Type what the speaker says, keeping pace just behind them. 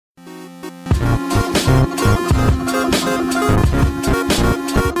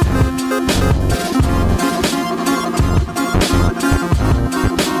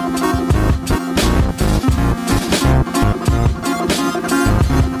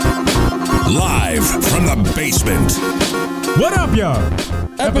Live from the basement. What up, y'all?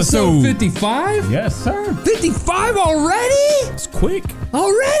 Episode 55? Yes, sir. 55 already? It's quick.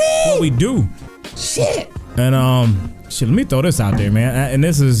 Already? What we do. Shit. And shit, let me throw this out there, man. And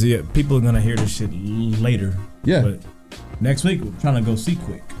this is people are gonna hear this shit later. Yeah. But next week we're trying to go see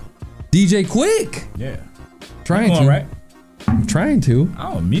Quick. DJ Quick. Yeah. Trying to. Right? I'm trying to.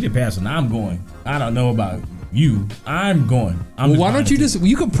 I'm a media passer and I'm going. I don't know about you. I'm going. Well, why don't you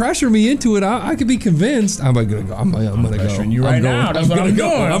you can pressure me into it. I could be convinced. I'm gonna go. I'm gonna go. Pressuring you right now. That's what I'm doing.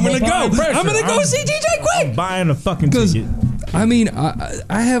 I'm gonna go see DJ Quick. I'm buying a fucking ticket. I mean,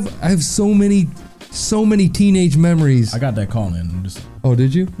 I have so many teenage memories. I got that call in. Oh,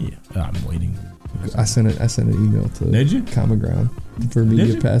 did you? Yeah. I'm waiting. I sent an email to Did you? Common Ground for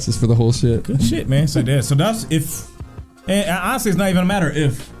media passes for the whole shit. Good shit, man. So that's if. And honestly, it's not even a matter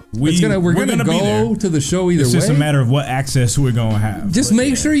if we're gonna go to the show either way. It's just a matter of what access we're gonna have. Just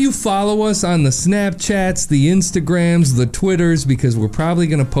make sure you follow us on the Snapchats, the Instagrams, the Twitters, because we're probably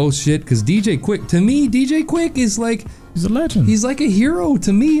gonna post shit. Because DJ Quick, to me, DJ Quick is like he's a legend. He's like a hero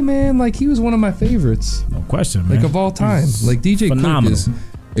to me, man. Like he was one of my favorites. No question, man. Like of all time. He's like DJ phenomenal. Quick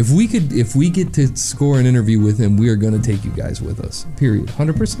is. If we get to score an interview with him, we are gonna take you guys with us. Period.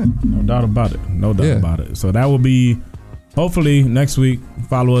 100%. No doubt about it. No doubt about it. So that will be. Hopefully next week,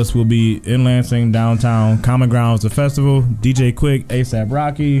 follow us. We'll be in Lansing, downtown. Common Grounds, the festival. DJ Quick, ASAP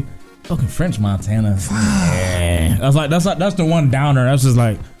Rocky, fucking French Montana. Yeah. That's the one downer. That's just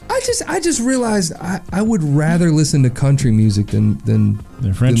like I just realized I would rather listen to country music than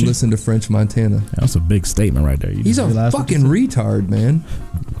listen to French Montana. That's a big statement right there. He's a fucking retard, man.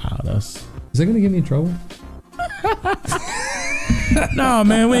 Wow, is that gonna get me in trouble? No,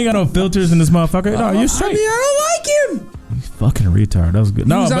 man, we ain't got no filters in this motherfucker. No, you're straight. I mean, I don't like him. He's fucking retard. That was good.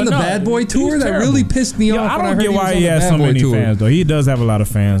 He was on the Bad Boy tour. That really pissed me off. I don't get why he has so many fans, though. He does have a lot of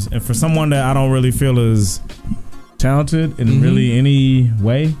fans. And for someone that I don't really feel is talented in really any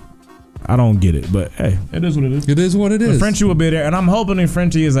way, I don't get it. But hey, it is what it is. It is what it is. Frenchie will be there. And I'm hoping if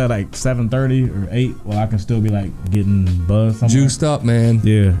Frenchie is at like 7:30 or 8, well, I can still be like getting buzzed somewhere. Juiced up, man.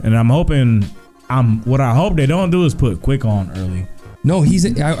 Yeah. And I'm hoping, what I hope they don't do is put Quick on early. No,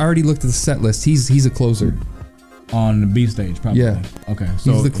 I already looked at the set list. He's a closer. On the B stage, probably. Yeah. Okay.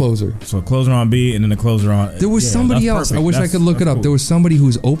 So he's the closer. So closer on B and then the closer on. There was somebody else. Perfect. I wish I could look it up. Cool. There was somebody who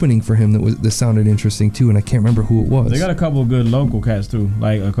was opening for him that sounded interesting too, and I can't remember who it was. They got a couple of good local cats too,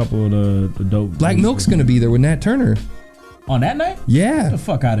 like a couple of the dope. Black Milk's gonna be there with Nat Turner. On that night? Yeah. Get the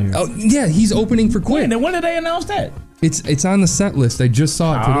fuck out of here. Oh yeah, he's opening for Quick. When did they announce that? It's on the set list. I just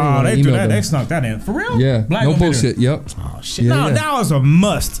saw it today. They snuck that in. For real? Yeah. Black no bullshit. Yep. Oh shit. Now it's a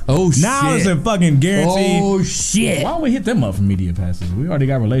must. Oh shit. Now it's a fucking guarantee. Oh shit. Why don't we hit them up for media passes? We already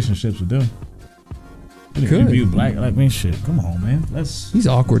got relationships with them. We could interview Black. Like, man, shit. Come on, man. He's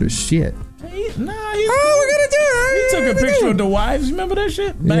awkward as shit. We're gonna do it. He took a picture of the wives. You remember that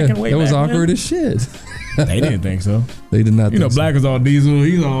shit? Back in way that was back awkward then? as shit. They didn't think so. They did not. Black is all diesel.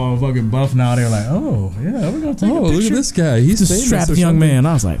 He's all fucking buff now. They're like, oh yeah, we're gonna take a picture. Look at this guy. He's a strapped young man.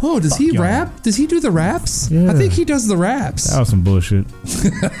 I was like, oh, does he rap? Does he do the raps? Yeah. I think he does the raps. That was some bullshit.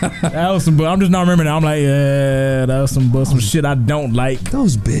 I'm just not remembering that. I'm like, yeah, that was some shit I don't like.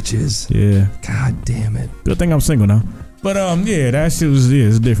 Those bitches. Yeah. God damn it. Good thing I'm single now. But yeah, that shit was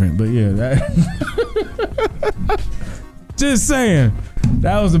it's different. But yeah, that. Just saying.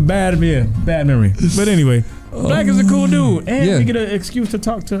 That was a bad memory. But anyway, Black is a cool dude. And we get an excuse to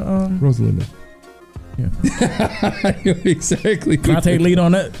talk to Rosalinda. Yeah. Exactly. Can I take lead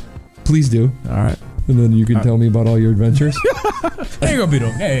on that? Please do. All right. And then you can tell me about all your adventures. Ain't gonna be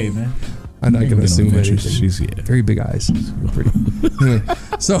no. Hey, man. I'm not gonna assume anything. She's very big eyes. Pretty. Anyway,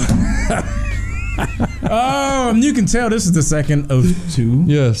 so. You can tell this is the second of 2.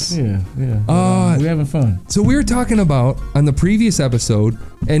 Yes. Yeah. We're having fun. So we were talking about on the previous episode,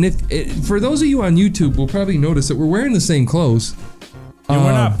 and for those of you on YouTube, will probably notice that we're wearing the same clothes. Yeah,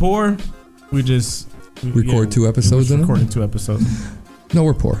 we're not poor. We just record 2 episodes in recording 2 episodes. No,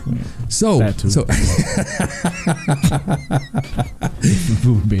 we're poor. So that too.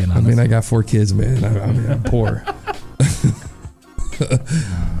 Being honest. I mean, I got 4 kids, man. I'm poor.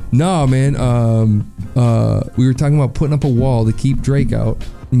 No, man. We were talking about putting up a wall to keep Drake out.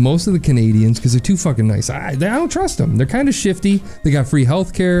 Most of the Canadians, because they're too fucking nice. I don't trust them. They're kind of shifty. They got free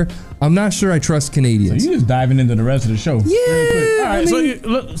health care. I'm not sure I trust Canadians. So you just diving into the rest of the show. Yeah. All right, so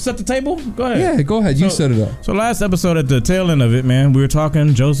you set the table? Go ahead. Yeah, go ahead. You set it up. So last episode, at the tail end of it, man, we were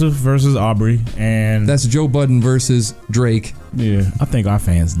talking Joseph versus Aubrey. And that's Joe Budden versus Drake. Yeah, I think our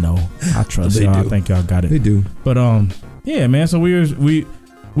fans know. I trust y'all. I think y'all got it. They do. But yeah, man. So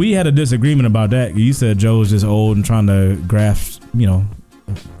we had a disagreement about that. You said Joe was just old and trying to grasp,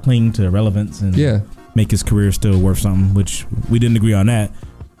 cling to relevance and make his career still worth something, which we didn't agree on that.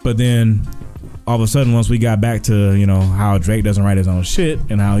 But then all of a sudden, once we got back to, you know, how Drake doesn't write his own shit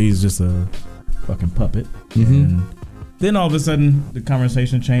and how he's just a fucking puppet. And then all of a sudden the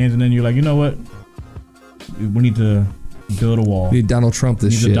conversation changed, and then you're like, you know what? We need to build a wall. We need Donald Trump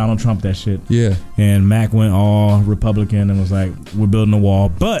this shit. Donald Trump that shit. Yeah. And Mac went all Republican and was like, we're building a wall.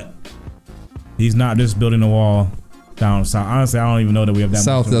 But he's not just building a wall down south. Honestly, I don't even know that we have that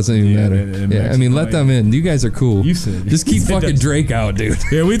South much doesn't even matter. Yeah, I mean, let them in. You guys are cool. You said just keep fucking Drake out, dude.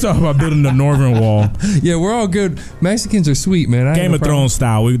 Yeah, we talk about building the northern wall. Yeah, we're all good. Mexicans are sweet, man. Game of Thrones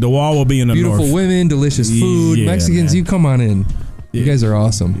style. The wall will be in the north. Beautiful women, delicious food. Yeah, Mexicans, man. You come on in. You guys are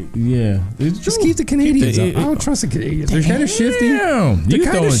awesome. Yeah. Just keep the Canadians up. I don't trust the Canadians. They're kind of shifty.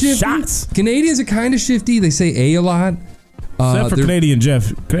 They're kind of shifty. Shots. Canadians are kind of shifty. They say a lot. Except for Canadian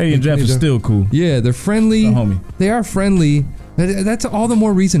Jeff. Canadian Jeff is still cool. Yeah, they're friendly. The homie. They are friendly. That's all the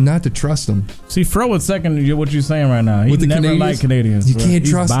more reason not to trust them. See, Fro would second what you're saying right now. He never liked Canadians. You can't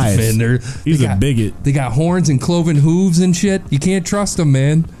trust them, man. He's a bigot. They got horns and cloven hooves and shit. You can't trust them,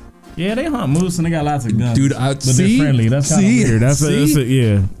 man. Yeah, they hunt moose and they got lots of guns. Dude, but they're friendly. That's kind of weird.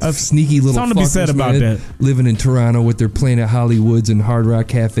 That's sneaky little something to be said about that. Living in Toronto with their Planet Hollywoods and Hard Rock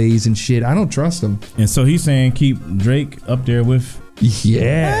cafes and shit. I don't trust them. And so he's saying keep Drake up there with.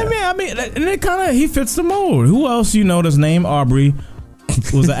 Yeah. I mean, and it kind of he fits the mold. Who else you know that's named Aubrey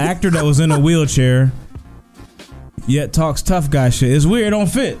was an actor that was in a wheelchair. Yet talks tough guy shit. It's weird. It don't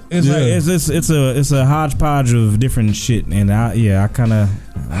fit. It's like it's a hodgepodge of different shit, and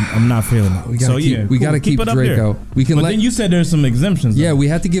I'm not feeling it. We gotta keep Drake out. We can. But then you said there's some exemptions. Yeah, we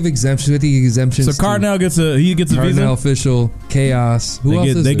have to give exemptions. We have to give exemptions. So Cardinal gets a visa. Cardinal official Chaos. Who else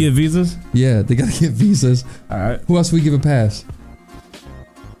is they get visas? Yeah, they gotta get visas. All right. Who else we give a pass?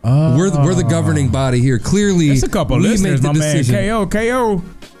 We're the governing body here. Clearly, it's a couple of listeners. My decision. Man, KO.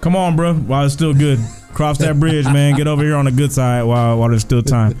 Come on, bro. While it's still good. Cross that bridge, man. Get over here on the good side while there's still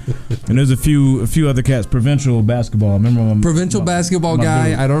time. And there's a few other cats. Provincial basketball. Remember provincial basketball guy?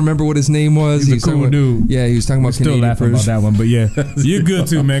 Dude. I don't remember what his name was. He's a cool dude. Yeah, he was talking about Canadian. Still laughing about that one, but yeah, you're good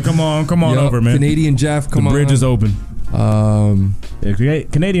too, man. Come on over, man. Canadian Jeff, come on. The bridge is open.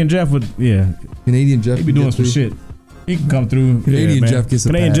 Canadian Jeff would, Canadian Jeff. He be doing some shit. He can come through. Canadian Jeff gets a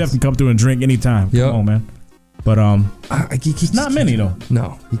pass. Canadian Jeff can come through and drink anytime. Come on, man. But not many though.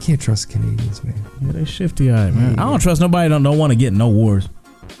 No, you can't trust Canadians, man. Yeah, they shifty eyed, man. I don't trust nobody that don't want to get in no wars.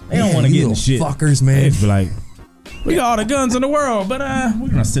 They don't want to get in shit. Fuckers, man. They just be like, we got all the guns in the world, but we're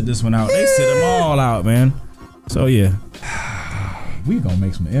gonna sit this one out. They sit them all out, man. So yeah. We gonna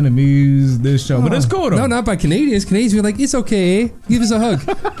make some enemies this show, but it's cool though. No, not by Canadians. Canadians be like, it's okay. Give us a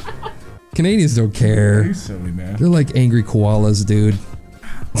hug. Canadians don't care. You're silly, man. They're like angry koalas, dude.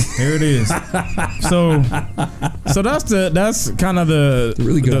 Here it is. So that's kind of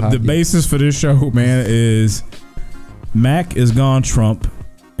the basis for this show, man. Is Mac is gone Trump,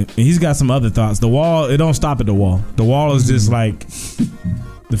 and he's got some other thoughts. The wall, it don't stop at the wall. The wall is just like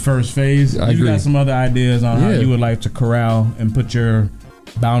the first phase. You got some other ideas on how you would like to corral and put your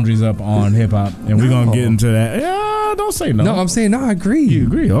boundaries up on hip hop, and we're gonna get into that. Yeah, don't say no. No, I'm saying no. I agree. You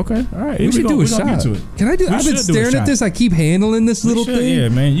agree? Okay, all right. We should do a shot. Can I do? I've been staring at this. I keep handling this little thing. Yeah,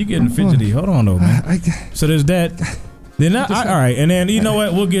 man, you getting fidgety. Hold on, though, man. So there's that. Then all right, and then you know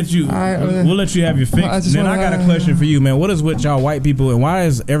what? We'll get you. We'll let you have your fix. Then I got a question for you, man. What is with y'all white people, and why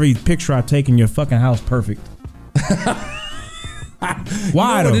is every picture I take in your fucking house perfect?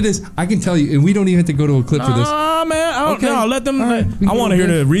 Why? You know what it is? I can tell you, and we don't even have to go to a clip for this. Man, no, let them. Right, I want to hear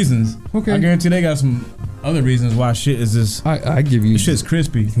the reasons. Okay, I guarantee they got some other reasons why shit is this. I give you. Shit's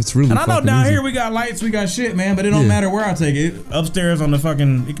crispy. It's really. And I know down easy. here we got lights, we got shit, man. But it don't matter where I take it. Upstairs on the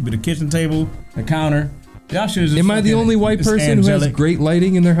fucking, it could be the kitchen table, the counter. Y'all should just. Am I the only white person who has great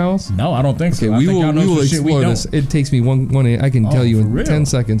lighting in their house? No, I don't think so. Okay, we will explore this. It takes me one. I can tell you in 10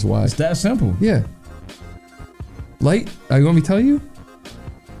 seconds why. It's that simple. Yeah. Light. You want me to tell you?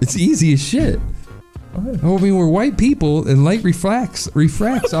 It's easy as shit. I mean, we're white people, and light refracts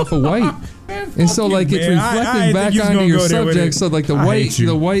off of white, and so like it's reflecting back onto your subject. So like the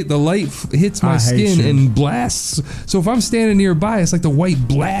light hits my skin and blasts. So if I'm standing nearby, it's like the white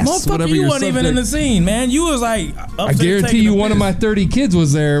blasts whatever you your weren't subject. even in the scene, man. You was like, I guarantee you, one of my 30 kids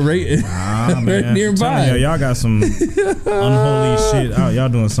was there, right, right nearby. Y'all got some unholy shit. Y'all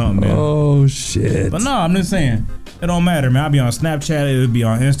doing something, man. Oh shit! But no, I'm just saying. It don't matter, man. I'll be on Snapchat. It'll be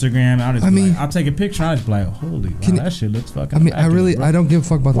on Instagram. I'll take a picture. I'll just be like, holy, wow, that shit looks fucking. I don't give a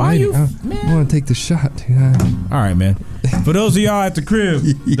fuck about the lighting. I want to take the shot, dude. All right, man. For those of y'all at the crib,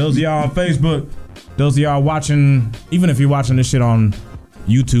 those of y'all on Facebook, those of y'all watching, even if you're watching this shit on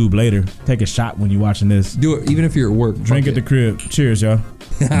YouTube later. Take a shot when you're watching this. Do it even if you're at work. Drink at the crib. Cheers, y'all.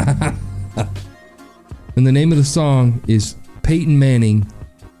 And the name of the song is Peyton Manning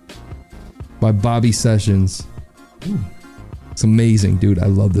by Bobby Sessions. Ooh. It's amazing, dude. I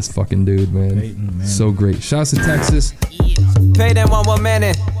love this fucking dude, man. So great. Shouts to Texas. Peyton, one more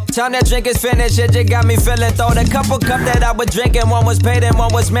minute. Time that drink is finished, it just got me feeling. Throw the couple cup that I was drinking. One was paid and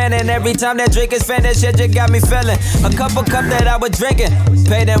one was Manning. Every time that drink is finished, it just got me feeling. A couple cup that I was drinking.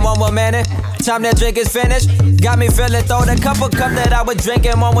 Paid and one was Manning. Time that drink is finished, got me feeling. Throw the couple cup that I was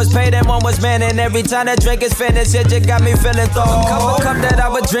drinking. One was paid and one was Manning. Every time that drink is finished, it just got me feeling. Throw a couple cup that I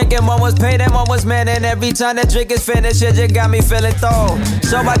was drinking. One was paid and one was Manning. Every time that drink is finished, it just got me feeling. Throw.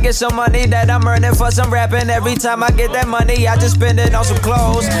 So I get some money that I'm earning for some rapping. Every time I get that money, I just spend it on some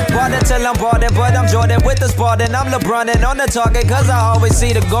clothes. Bought it till I'm bought it, but I'm Jordan with the Spartan. I'm LeBronin on the target, cause I always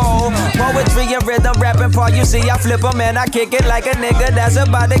see the goal. Poetry and rhythm, rapping part, you see I flip 'em and I kick it like a nigga that's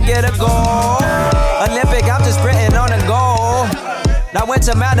about to get a goal. Olympic, I'm just sprinting on a goal. I went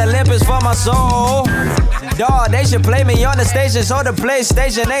to Mount Olympus for my soul. Dawg, they should play me on the station, so the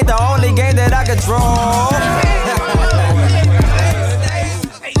PlayStation ain't the only game that I control.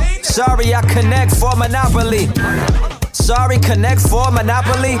 Sorry, I connect for Monopoly. Sorry, connect for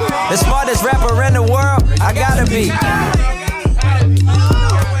Monopoly. The smartest rapper in the world, I gotta be.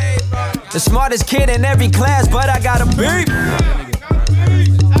 The smartest kid in every class, but I gotta be.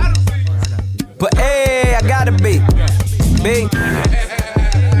 But hey, I gotta be.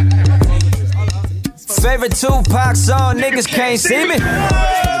 Favorite Tupac song, niggas can't see me.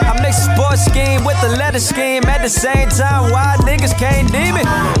 I mix a sports scheme with the letter scheme at the same time. Why niggas can't see me?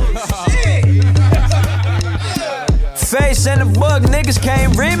 Face in the book, niggas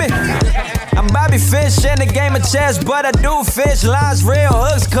can't read me. I'm Bobby Fish in the game of chess, but I do fish lines, real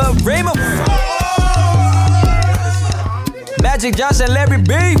hooks, could ream 'em. Magic Johnson, Larry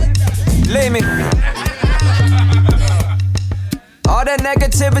B, leave me. All that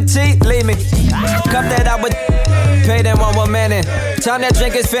negativity, leave me. Cup that I would pay them one more minute. Time that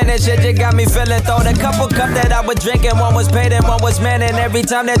drink is finished, it just got me feeling. Throw the couple cup that I was drinking. One was paid and one was Manning. Every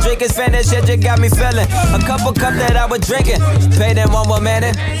time that drink is finished, it just got me feeling. A couple cup that I was drinking. Paid and one was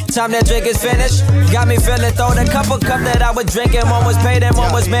Manning. Time that drink is finished, got me feeling. Throw the couple cup that I was drinking. One was paid and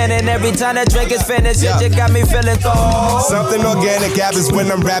one was Manning. Every time that drink is finished, it just got me feeling. Something organic happens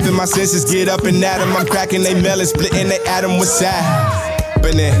when I'm rapping. My senses get up and at 'em. I'm cracking they melon, splitting they atom. What's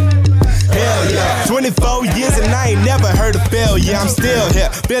happening? Hell yeah, 24 years and I ain't never heard of failure. I'm still here,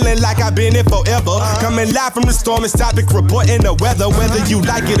 feeling like I've been here forever. Coming live from the stormest topic, reporting the weather, whether you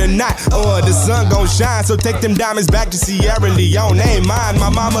like it or not. The sun gon' shine, so take them diamonds back to Sierra Leone. Ain't mine, my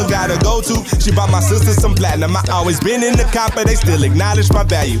mama gotta go to. She bought my sister some platinum. I always been in the copper, they still acknowledge my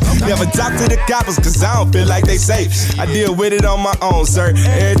value. Never talk to the coppers, cause I don't feel like they safe. I deal with it on my own, sir,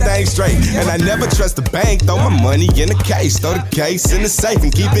 everything straight. And I never trust the bank, throw my money in the case. Throw the case in the safe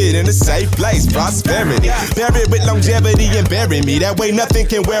and keep it in the safe place. Prosperity, buried with longevity and bury me. That way nothing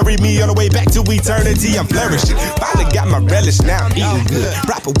can worry me. On the way back to eternity, I'm flourishing. Finally got my relish, now I'm eating good.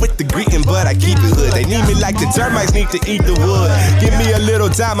 Proper with the greeting, but I keep it hood. They need me like the termites need to eat the wood. Give me a little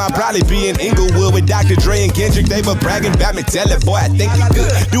time, I'll probably be in Inglewood with Dr. Dre and Kendrick. They were bragging about me. Tell it, boy, I think you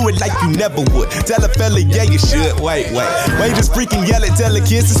good. Do it like you never would. Tell a fella, yeah, you should. Wait, just freaking yell it. Tell the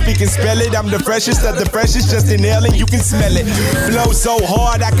kids to speak and spell it. I'm the freshest of the freshest, just inhaling, you can smell it. Flow so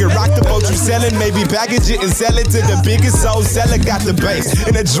hard, I can rock the boat you selling. Maybe package it and sell it to the biggest soul seller. Got the bass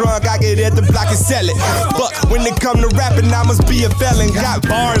in a drunk, I get at the block and sell it. Fuck, when it come to rapping, I must be a felon. Got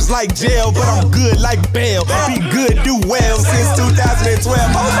bars like jail, but I'm good like bail. Be good, do well since 2012.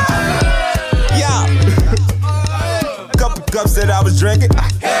 Yeah. Couple cups that I was drinking.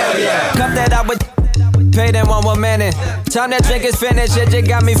 Hell yeah. Cup that I was paid in one more minute. Time that drink is finished, it just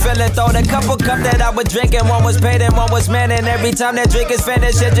got me feeling. Throw the couple cup that I was drinking. One was paid and one was Manning. Every time that drink is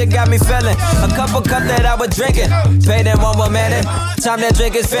finished, it just got me feeling. A couple cup that I was drinking. Paid in one was Manning. Time that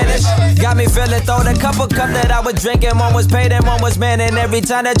drink is finished, got me feeling. Throw the couple cup that I was drinking. One was paid and one was Manning. Every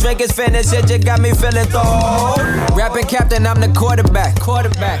time that drink is finished, it just got me feeling. Rapping captain, I'm the quarterback.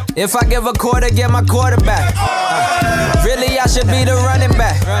 If I give a quarter, get my quarterback. Really, I should be the running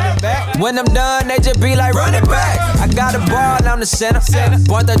back. When I'm done, they just be like running back. I got a ball, I'm the center.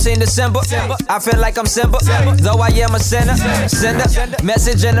 Born 13 December. I feel like I'm Simba, though I am a sinner. Sender,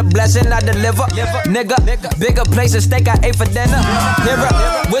 message and a blessing I deliver. Nigga, bigger place at stake I ate for dinner. Hear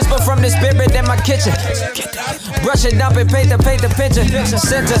a whisper from the spirit in my kitchen. Brush it, dump it, paint the picture.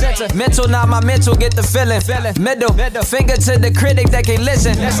 Center, mental, not my mental, get the feeling. Middle, finger to the critic that can't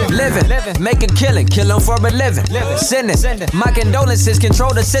listen. Living, make a killing, kill 'em for a living. Sinning, my condolences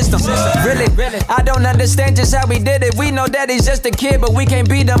control the system. Really, I don't understand just how we did it. We know that he's just a kid, but we can't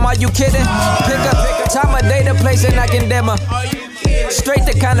beat him. Are you kidding? Pick up time of day, the place, and I condemn him. Straight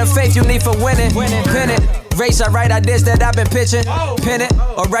the kind of faith you need for winning. Pin it. Race, I write ideas that I've been pitching. Pin it.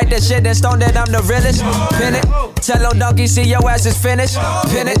 Or write that shit in stone that I'm the realest. Pin it. Tell old donkey, see your ass is finished.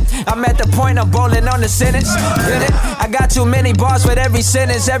 Pin it. I'm at the point I'm bowling on the sentence. Pin it. I got too many bars with every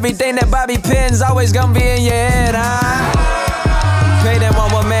sentence. Everything that Bobby pins always gonna be in your head, huh? Pay them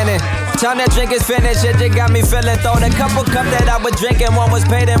 1 more minute. Time that drink is finished, it just got me feeling. Throw the couple cup that I was drinking. One was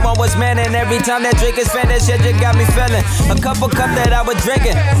paid and one was meant. And every time that drink is finished, it just got me feeling. A couple cup that I was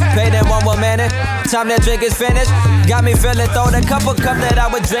drinking. Paid and one was meant. Time that drink is finished, got me feeling. Throw the couple cup that I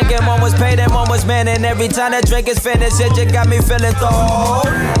was drinking. One was paid and one was meant. And every time that drink is finished, it just got me feeling.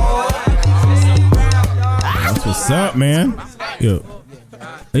 That's what's up, man. Yo.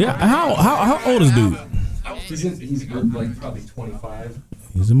 Yeah, how old is dude? He's like probably 25.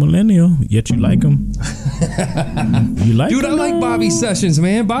 He's a millennial, yet you like him. You like Dude, him? I like Bobby Sessions,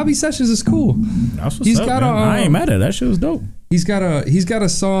 man. Bobby Sessions is cool. That's what's up, man. I ain't mad at it. That shit was dope. He's got a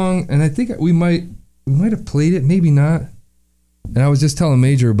song, and I think we might have played it, maybe not. And I was just telling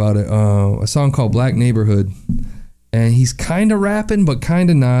Major about it. A song called Black Neighborhood, and he's kind of rapping, but kind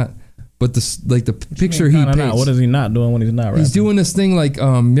of not. But the picture he paints. Not. What is he not doing when he's not rapping? He's doing this thing like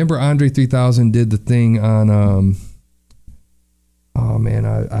remember Andre 3000 did the thing on oh man,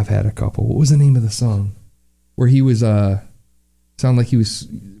 I've had a couple. What was the name of the song? Where he was sound like he was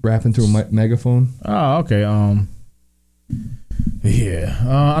rapping through a megaphone. Oh, okay. Yeah.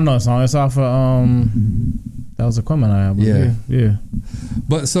 I know a song. It's off of that was Aquemini album. Yeah.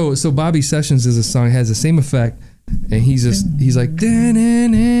 But so Bobby Sessions is a song, has the same effect, and he's like I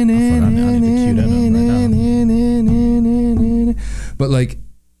need to cue that up right now. But like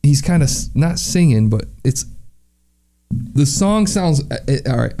he's kind of not singing, but it's the song sounds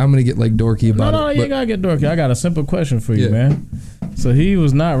all right. I'm gonna get like dorky about it. No, you gotta get dorky. I got a simple question for you, man. So he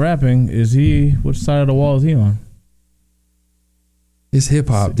was not rapping. Is he? Which side of the wall is he on? It's hip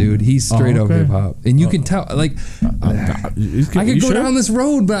hop, dude. He's straight up hip hop, and you can tell. Like, I could go down this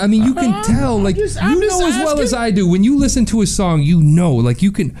road, but I mean, you can tell. Like, you know as well as I do. When you listen to a song, you know, like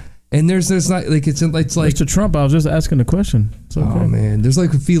you can. And there's not like it's like Mr. Trump. I was just asking the question. It's okay. Oh man, there's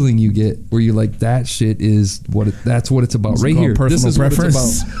like a feeling you get where you're like, that shit is that's what it's about right here. This is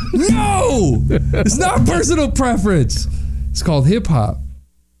preference. What it's about. No, it's not personal preference. It's called hip hop,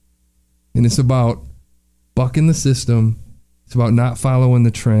 and it's about bucking the system. It's about not following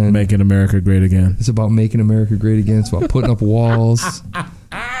the trend. Making America great again. It's about making America great again. It's about putting up walls.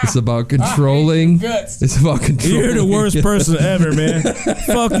 It's about controlling. It's about controlling. You're the worst person ever, man.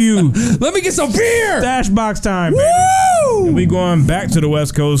 Fuck you. Let me get some beer. Stash box time, baby. Woo! And we going back to the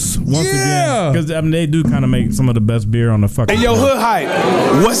West Coast once again. Because I mean, they do kind of make some of the best beer on the fucking. Hey, yo, Hood Hype.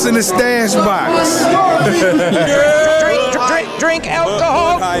 What's in the stash box? drink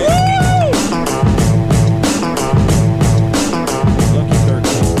alcohol.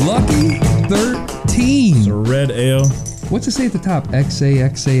 Lucky 13. It's a red ale. What's it say at the top? XA.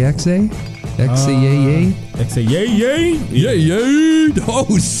 Yay.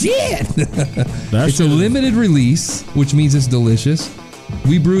 Oh, shit. It's a limited release, which means it's delicious.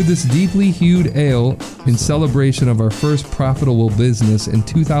 We brewed this deeply hued ale in celebration of our first profitable business in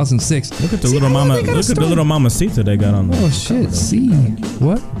 2006. Look at the little mamacita they got on there. Oh, shit. See.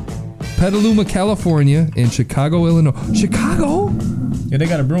 What? Petaluma, California, and Chicago, Illinois. Chicago? Yeah, they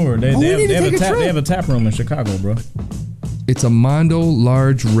got a brewer. They have a tap room in Chicago, bro. It's a Mondo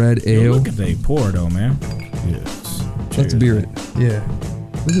large red ale. Look at they pour though, man. Yes. Let's beer it. Yeah.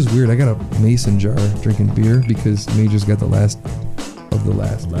 This is weird. I got a mason jar drinking beer because Major's got the last of the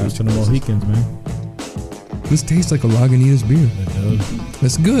last. Last of the Mohicans, man. This tastes like a Lagunitas beer. It does.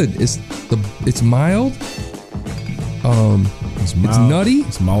 It's good. It's mild. It's nutty.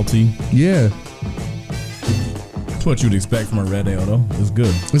 It's malty. Yeah. That's what you'd expect from a red ale, though. It's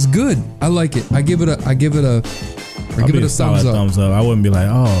good. It's good. I like it. I give it a thumbs up. I wouldn't be like,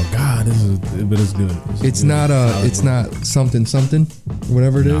 oh God, but it's good. It's not something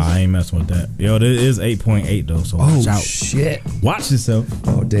whatever it is. I ain't messing with that. Yo, it is 8.8 though, so watch out. Shit. Watch yourself.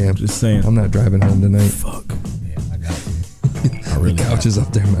 Oh damn. Just saying. I'm not driving home tonight. Fuck. Yeah, I got you. I really the couch is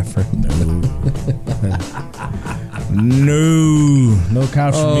up there, my friend. No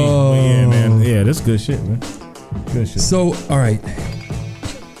couch for me. But yeah, man. Yeah, that's good shit, man. Good shit. So, all right.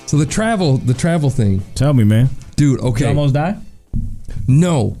 So the travel thing. Tell me, man. Dude, okay. Did you almost die?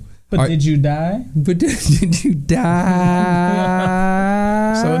 No. But did you die? But did you die?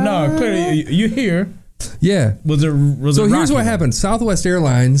 So no, clearly you here. Yeah. Was it so here's what happened. Southwest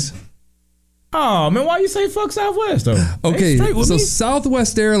Airlines Oh man, why you say fuck Southwest though? Okay, so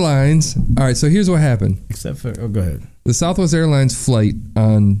Southwest Airlines. All right, so here's what happened. Except for, go ahead. The Southwest Airlines flight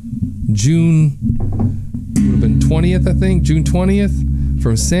on June would have been 20th, I think, June 20th,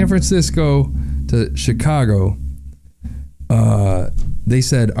 from San Francisco to Chicago. They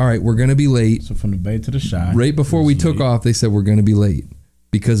said, all right, we're going to be late. So from the Bay to the Chi. Right before we took off, they said we're going to be late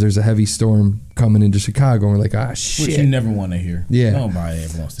because there's a heavy storm coming into Chicago. And we're like, ah, shit. Which you never want to hear. Yeah. Nobody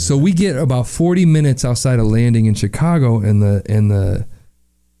ever wants to hear. So we get about 40 minutes outside of landing in Chicago, and the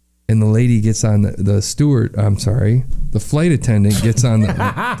lady gets on the flight attendant gets on the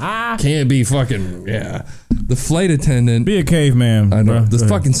can't be fucking the flight attendant. Be a caveman. I know. Bro. The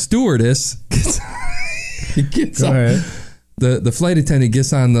fucking stewardess gets on. The flight attendant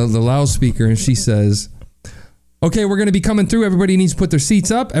gets on the loudspeaker and she says, okay, we're going to be coming through. Everybody needs to put their seats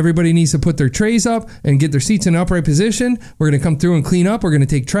up. Everybody needs to put their trays up and get their seats in an upright position. We're going to come through and clean up. We're going to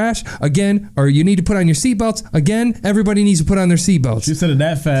take trash again, or you need to put on your seatbelts again. Everybody needs to put on their seatbelts. She said it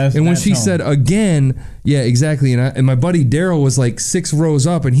that fast. And when she said again, yeah, exactly. And my buddy Daryl was like 6 rows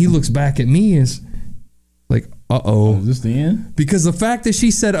up, and he looks back at me and is like, uh-oh. Is this the end? Because the fact that she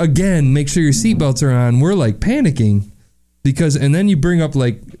said again, make sure your seatbelts are on, we're like panicking. And then you bring up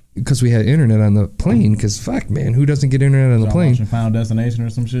like, because we had internet on the plane, because fuck, man, who doesn't get internet on the plane? Watching Final Destination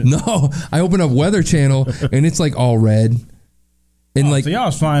or some shit? No, I open up Weather Channel and it's like all red. And so y'all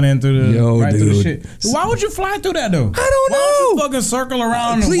was flying in through through the shit. So why would you fly through that though? I don't know. Why don't you fucking circle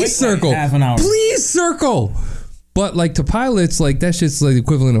around? Please circle. Like half an hour. Please circle. But like to pilots, like that shit's like the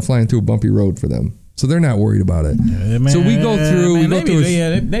equivalent of flying through a bumpy road for them. So they're not worried about it. Yeah, man, so we go through.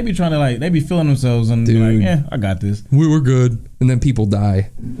 They be trying to like. They be feeling themselves and be like, yeah, I got this. We were good, and then people die.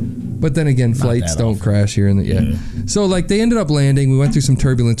 But then again, flights don't crash here. So like they ended up landing. We went through some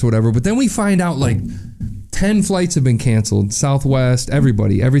turbulence or whatever. But then we find out like 10 flights have been canceled. Southwest,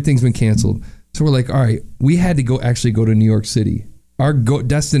 everything's been canceled. So we're like, all right, we had to go to New York City. Our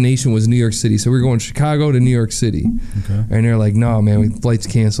destination was New York City. So we were going Chicago to New York City. Okay. And they're like, no, man, flight's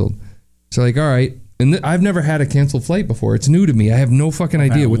canceled. So like, all right. And I've never had a canceled flight before. It's new to me. I have no fucking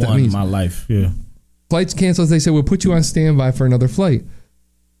idea what that means. In my life, yeah. Flights canceled. They said, we'll put you on standby for another flight.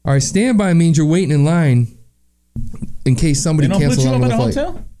 All right, standby means you're waiting in line in case somebody cancels on another flight.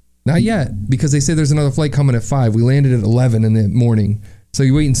 Hotel? Not yet, because they say there's another flight coming at 5. We landed at 11 in the morning. So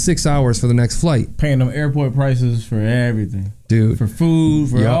you're waiting 6 hours for the next flight. Paying them airport prices for everything. Dude. For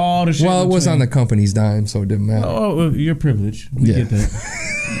food, for all the shit. Well, it was on the company's dime, so it didn't matter. Oh, well, you're privileged. We get that.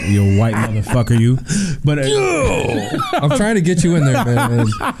 You white motherfucker, you. But I'm trying to get you in there, man.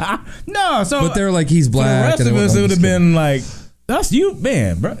 No, so but they're like, he's black. For the rest of us, it would have been like, that's you,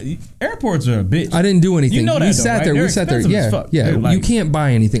 man, bro. Airports are a bitch. I didn't do anything. You know that, we sat there. Yeah. Like, you can't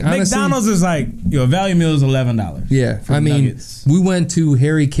buy anything. Honestly, McDonald's is like, value meal is $11. Yeah, I mean, nuggets. We went to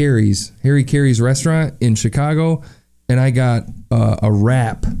Harry Carey's restaurant in Chicago, and I got a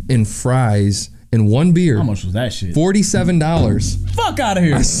wrap and fries and one beer. How much was that shit? $47. Fuck out of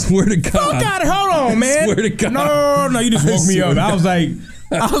here. I swear to God. Fuck out of here. Hold on, man. I swear to God. No, you just woke me up. I was like,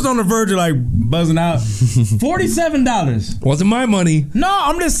 I was on the verge of like buzzing out. $47. Wasn't my money. No,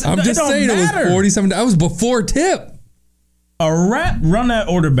 I'm just saying it was $47. That was before tip. A wrap, run that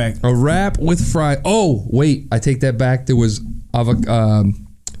order back. A wrap with fry. Oh, wait, I take that back. There was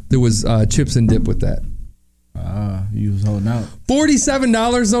chips and dip with that. You was holding out.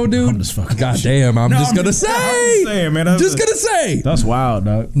 $47 though, dude. I'm just fucking. Goddamn, I'm just gonna say. I'm saying, man. Just gonna say. That's wild,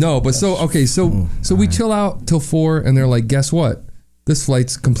 dog. No, but so we chill out till 4, and they're like, guess what? This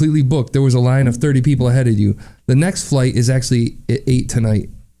flight's completely booked. There was a line of 30 people ahead of you. The next flight is actually at 8 tonight.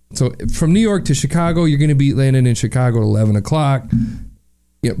 So from New York to Chicago, you're gonna be landing in Chicago at 11 o'clock.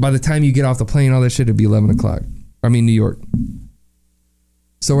 Yeah, by the time you get off the plane, all that shit, it'd be 11 o'clock. I mean, New York.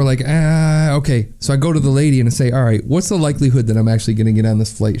 So we're like, okay. So I go to the lady and I say, all right, what's the likelihood that I'm actually going to get on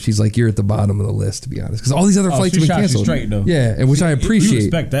this flight? She's like, you're at the bottom of the list, to be honest. Because all these other flights have been canceled. Straight, though. Yeah, and which I appreciate. You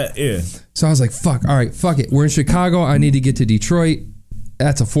respect that, yeah. So I was like, fuck, all right, fuck it. We're in Chicago. I need to get to Detroit.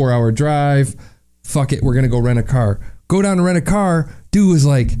 That's a 4-hour drive. Fuck it. We're going to go rent a car. Go down to rent a car. Dude was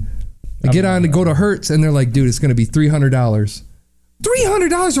like, I get on to go to Hertz, and they're like, dude, it's going to be $300.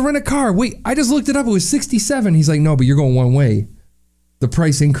 $300 to rent a car. Wait, I just looked it up. It was $67. He's like, no, but you're going one way. The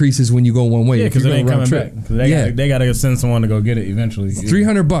price increases when you go one way. Yeah, because they ain't coming back. They got to send someone to go get it eventually.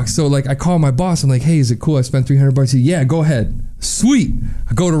 $300. So like, I call my boss. I'm like, hey, is it cool? I spent $300. He said, yeah, go ahead. Sweet.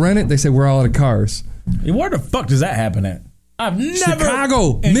 I go to rent it. They say we're all out of cars. Where the fuck does that happen at? I've never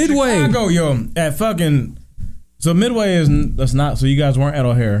Chicago Midway. Chicago, yo, at fucking. So Midway that's not. So you guys weren't at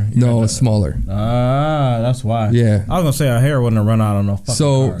O'Hare. No, it's smaller. That's why. Yeah, I was gonna say O'Hare wouldn't have run out on no fucking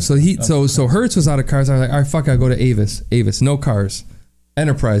cars. So Hertz was out of cars. I was like, all right, fuck, I go to Avis. No cars.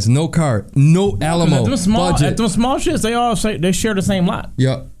 Enterprise, no car, no Alamo, At them small shits, they all say they share the same lot.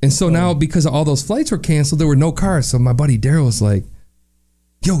 Yeah. And so now, because all those flights were canceled, there were no cars. So my buddy Daryl was like,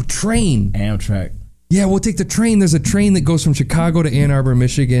 yo, train. Amtrak. Yeah, we'll take the train. There's a train that goes from Chicago to Ann Arbor,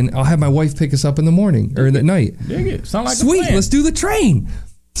 Michigan. I'll have my wife pick us up in the morning or in the night. Dig it. Sound like Sweet, a plan. let's do the train.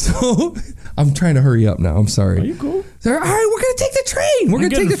 So I'm trying to hurry up now. I'm sorry. Are you cool? So, all right, we're gonna take the train. We're gonna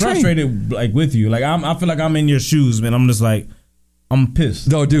take the train. I'm getting frustrated like with you. Like I feel like I'm in your shoes, man. I'm just like, I'm pissed.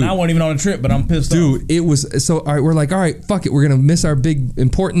 No, dude. I wasn't even on a trip, but I'm pissed off. Dude, it was so. All right, we're like, all right, fuck it. We're gonna miss our big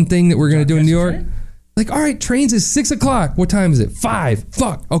important thing that we're gonna do in New York. Like, all right, trains is 6 o'clock. What time is it? 5.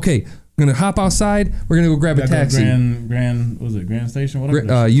 Fuck. Okay. We're gonna hop outside. We're gonna go grab a taxi. Grand, was it Grand Station?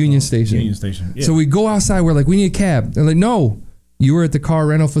 Whatever. Union Station. Union Station. Yeah. So we go outside. We're like, we need a cab. They're like, no, you were at the car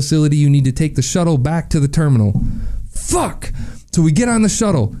rental facility. You need to take the shuttle back to the terminal. Fuck. So we get on the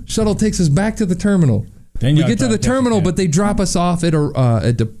shuttle. Shuttle takes us back to the terminal. Then we get to the terminal, but they drop us off at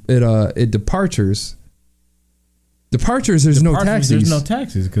departures. Departures, there's no taxis. There's no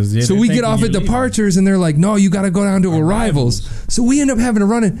taxis because so we get off at departures and they're like, no, you got to go down to arrivals. So we end up having to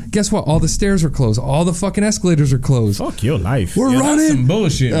run it. Guess what? All the stairs are closed. All the fucking escalators are closed. Fuck your life. We're running. That's some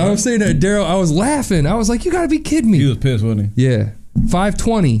bullshit. I was saying that, Daryl. I was laughing. I was like, you got to be kidding me. He was pissed, wasn't he? Yeah.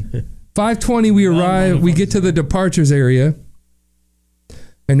 5:20. 5:20. We arrive. We get to the departures area,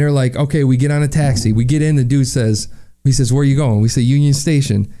 and they're like, okay, we get on a taxi. We get in. The dude says, where are you going? We say Union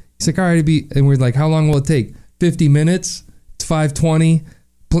Station. He's like, all right, and we're like, how long will it take? 50 minutes. It's 5:20.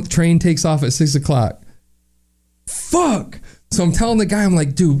 Train takes off at 6 o'clock. Fuck. So I'm telling the guy, I'm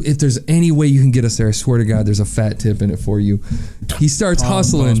like, dude, if there's any way you can get us there, I swear to God, there's a fat tip in it for you. He starts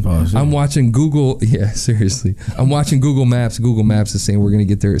hustling. Pause, yeah. I'm watching Google. Yeah, seriously. I'm watching Google Maps. Google Maps is saying we're going to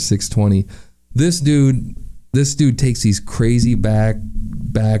get there at 6:20. This dude takes these crazy back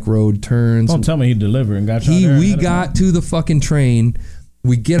road turns. Don't tell me he delivered and got you there. We got to the fucking train.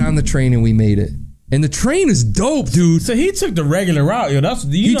 We get on the train and we made it. And the train is dope, dude. So he took the regular route, yo.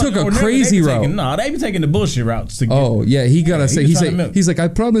 He took a crazy route. They be taking the bullshit routes to get. Oh yeah, he gotta say. He's like, I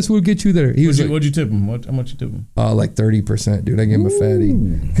promise we'll get you there. What'd you tip him? How much you tip him? Like 30%, dude. I gave him a fatty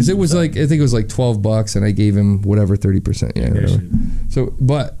because it was like I think it was like $12, and I gave him whatever 30%. Yeah, whatever. So,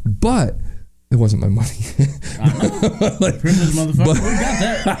 but it wasn't my money. I know. Like, privileged motherfucker. We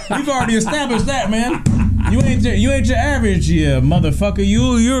got that. You've already established that, man. You ain't your average motherfucker.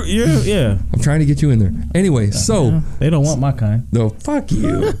 You're yeah. I'm trying to get you in there. Anyway, so they don't want my kind. No, fuck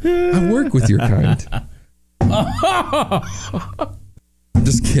you. I work with your kind. I'm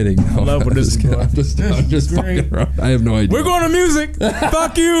just kidding. No, I love when this is going. I'm just fucking around. I have no idea. We're going to music.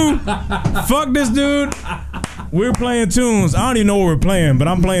 Fuck you. Fuck this dude. We're playing tunes. I don't even know what we're playing, but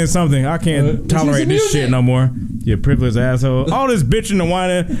I'm playing something. I can't tolerate this shit no more. You privileged asshole. All this bitching and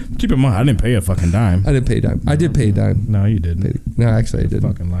whining. Keep in mind, I didn't pay a fucking dime. I didn't pay a dime. I did pay a dime. No, you didn't. No, actually, I didn't.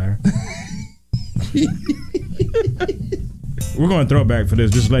 Fucking liar. We're going to throw back for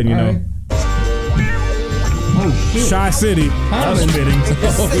this, just letting you know. Oh, shit. Shy City. That's fitting.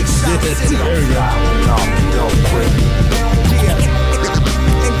 Oh, shit. There we go.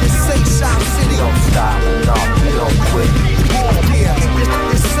 Don't stop, no, don't quit. Yeah,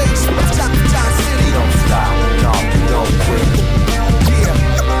 it's safe, City. Don't stop, no, don't quit. Yeah,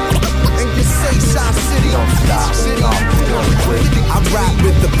 and you say Shop City. Don't stop, no, don't quit. I rap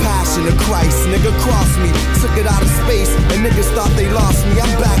with the passion of Christ. Nigga cross me, took it out of space, and niggas thought they lost me. I'm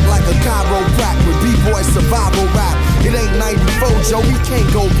back like a chiropractor with B-boy survival rap. It ain't 94, Joe, we can't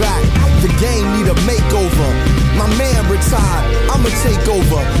go back. The game need a makeover. My man retired, I'ma take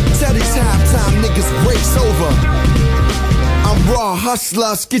over. Tell these halftime niggas breaks over. I'm raw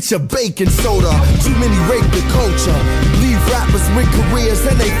hustlers, get your baking soda. Too many rape the culture. Leave rappers with careers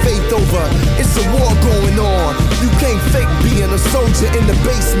and they faith over. It's a war going on. You can't fake being a soldier in the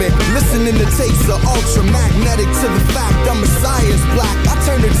basement. Listening to tapes of ultramagnetic to the fact I'm a science black. I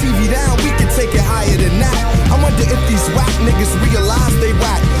turn the TV down, we can take it higher than that. I wonder if these whack niggas realize they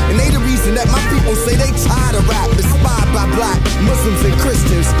whack. And they the reason that my people say they tired of rap. Inspired by black Muslims and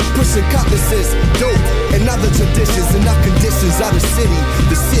Christians, pushing cutlasses, dope, and other traditions and our conditions of the city,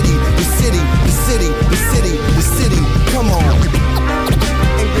 the city, the city, the city, the city, the city. Come on.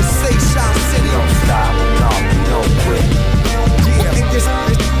 And you say Shop City. Don't stop, no, don't quit. Yeah. And you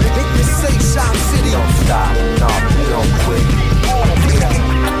say Shop City. Don't stop, no, don't quit. Yeah.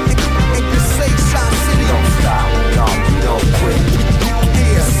 And you say Shop City. Don't stop, no, don't quit.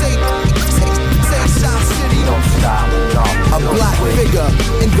 Yeah. Say Shop City. Don't stop, no, don't quit. A black figure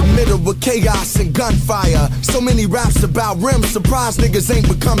in the middle of chaos and gunfire. So many raps about rims, surprise niggas ain't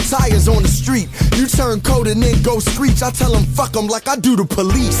become tires on the street. You turn cold and then go screech. I tell them fuck them like I do the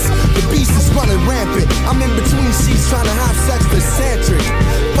police. The beast is running rampant. I'm in between sheets trying to have sex with Santric.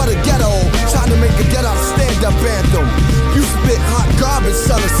 For the ghetto, trying to make a get up stand-up anthem. You spit hot garbage,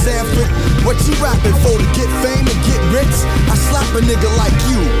 son of Sanford. What you rapping for, to get fame and get rich? I slap a nigga like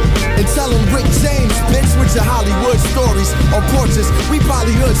you and tell him Rick James, bitch, with your Hollywood stories on porches. We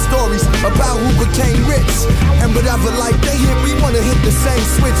probably heard stories about who became rich. And whatever life they hit, we wanna hit the same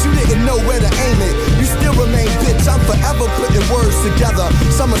switch. You didn't know where to aim it. You still remain bitch. I'm forever putting words together.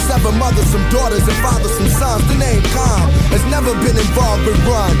 Some are seven mothers, some daughters, and fathers, some sons. The name Calm has never been involved with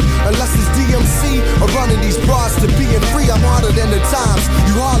run. Unless it's DMC or running these bars to being free. I'm harder than the times.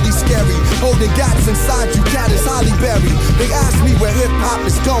 You hardly scary. Holding gats inside you, cat is Holly Berry. They ask me where hip hop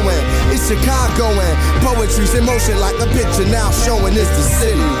is going. It's Chicago and poetry's in motion like a picture now showing it's the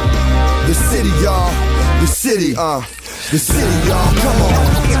city. The city, y'all. The city, the city, y'all. Come on.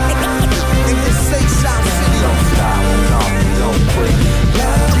 In this Say Shop City. Don't stop, don't quit.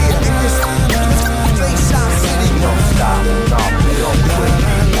 Yeah, in this Say Shop City. Don't stop, don't quit.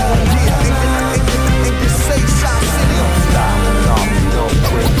 Yeah, in this Say Shop City. Don't stop, don't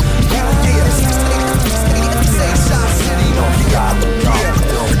quit. Yeah, Say Shop City. Don't stop, don't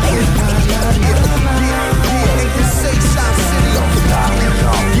quit. Yeah, in this Say Shop City. Don't stop, don't quit. Yeah, in this Say Shop City. Don't stop,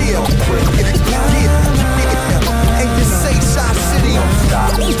 don't quit. Yeah,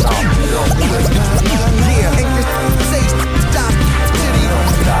 in this Say Shop City. Don't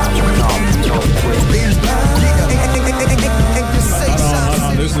stop, don't quit. Yeah, in this Say Shop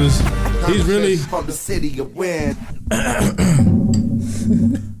City. This is, he's really from the city of wind.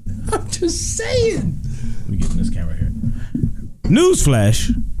 I'm just saying. Let me get in this camera here.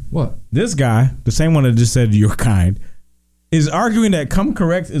 Newsflash. What? This guy, the same one that just said you're kind, is arguing that come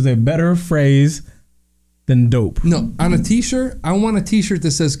correct is a better phrase than dope. No, on a t-shirt, I want a t-shirt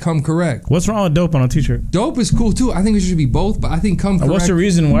that says come correct. What's wrong with dope on a t-shirt? Dope is cool too. I think it should be both, but I think come correct. What's the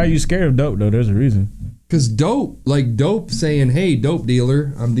reason? Why are you scared of dope though? There's a reason. Because dope, like dope saying, hey, dope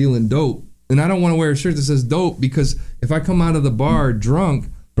dealer, I'm dealing dope. And I don't want to wear a shirt that says dope because if I come out of the bar drunk.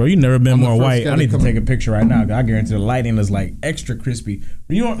 Bro, you never been I'm more white. I need to take a picture right now. I guarantee the lighting is like extra crispy.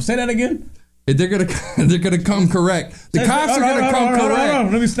 You want say that again? They're gonna come correct. The cops are gonna come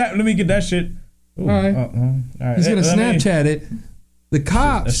correct. Let me get that shit. Ooh, all right. All right. He's gonna Snapchat it. The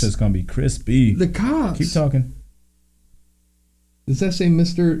cops. That shit's gonna be crispy. The cops. Keep talking. Does that say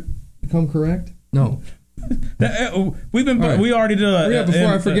Mr. Come correct? No. We already did. Yeah,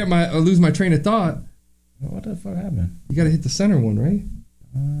 before I forget lose my train of thought. What the fuck happened? You gotta hit the center one, right?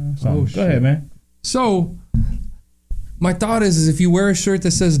 Go ahead, man. So, my thought is if you wear a shirt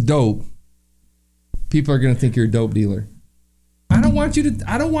that says dope, people are gonna think you're a dope dealer. I don't want you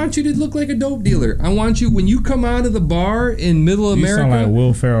to look like a dope dealer. I want you when you come out of the bar in Middle America. You sound like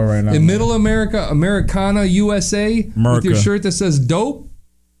Will Ferrell right now. In Middle America, Americana, USA, with your shirt that says dope,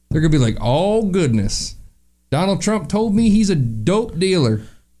 they're gonna be like, oh goodness, Donald Trump told me he's a dope dealer.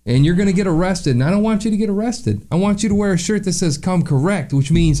 And you're going to get arrested. And I don't want you to get arrested. I want you to wear a shirt that says come correct,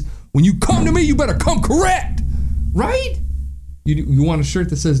 which means when you come to me, you better come correct. Right? You want a shirt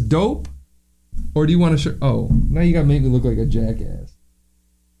that says dope? Or do you want a shirt? Oh, now you got to make me look like a jackass.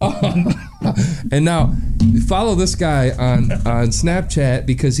 And now, follow this guy on Snapchat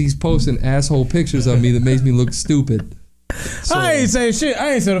because he's posting asshole pictures of me that makes me look stupid. So, I ain't saying shit.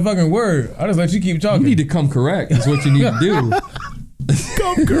 I ain't said a fucking word. I just let you keep talking. You need to come correct is what you need to do.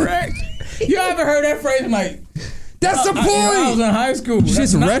 Come correct. You ever heard that phrase? I'm like, that's the point. I was in high school.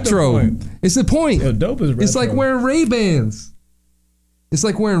 It's retro. It's the point. Yo, dope is retro. It's like wearing Ray-Bans. It's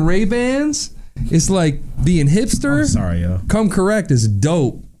like being hipster. I'm sorry, yo. Come correct is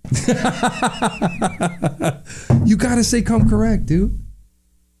dope. You gotta say come correct, dude.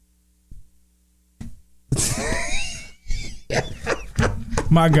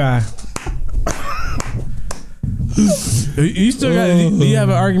 My guy. You still got? Do you have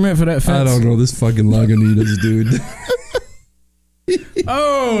an argument for that? Fence? I don't know this fucking Lagunitas, dude.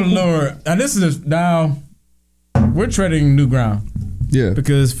 Oh Lord! And this is now we're treading new ground. Yeah.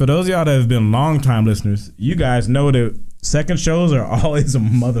 Because for those of y'all that have been long-time listeners, you guys know that second shows are always a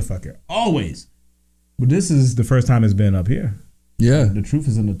motherfucker, always. But this is the first time it's been up here. Yeah. The truth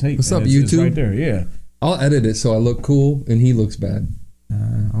is in the tape. What's up, it's YouTube? right there. Yeah. I'll edit it so I look cool and he looks bad.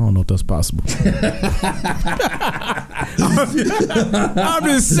 I don't know if that's possible. I'm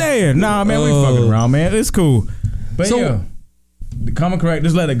just saying. Nah, man, we fucking around, man. It's cool. But so, yeah, the common correct,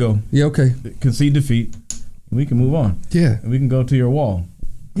 just let it go. Yeah, okay. Concede defeat. We can move on. Yeah. And we can go to your wall.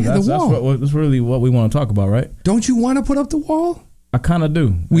 Yeah, the wall. That's really what we want to talk about, right? Don't you want to put up the wall? I kind of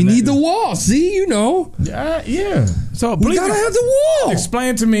do. We need the wall. See, you know. Yeah. So we gotta have the wall.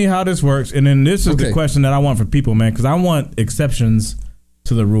 Explain to me how this works, and then this is the question that I want for people, man, because I want exceptions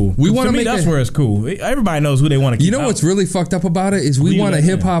to the rule. We want to make that's where it's cool. Everybody knows who they want to keep. You know what's really fucked up about it is we want a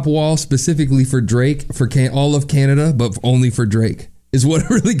hip hop wall specifically for Drake, for all of Canada, but only for Drake. Is what it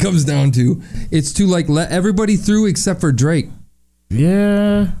really comes down to. It's to like let everybody through except for Drake.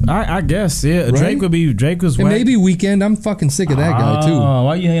 Yeah, I guess. Yeah, right? Drake was. And maybe Weeknd. I'm fucking sick of that guy too.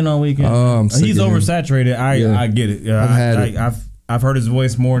 Why you hating on Weeknd? Oh, I'm sick He's of oversaturated. I get it. Yeah, I've heard his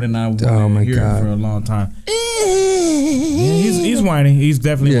voice more than I hear it for a long time. He's whiny. He's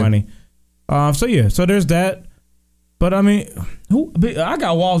definitely whiny. So there's that. But I mean, I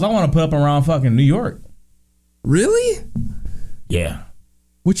got walls I want to put up around fucking New York. Really? Yeah.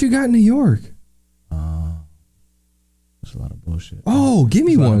 What you got in New York? There's a lot of bullshit. Oh, give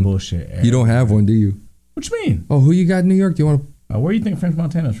me one. Bullshit. You don't have one, do you? What you mean? Oh, who you got in New York? Do you want to? Where do you think French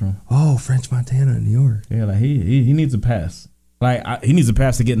Montana's from? Oh, French Montana in New York. Yeah, like he needs a pass. Like he needs a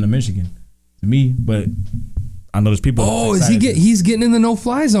pass to get into Michigan. To me, but I know there's people. Oh, he's getting in the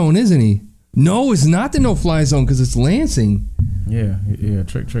no-fly zone, isn't he? No, it's not the no-fly zone because it's Lansing. Yeah.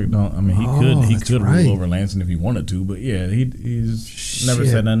 Trick. Don't. I mean, he could rule over Lansing if he wanted to, but yeah, he's never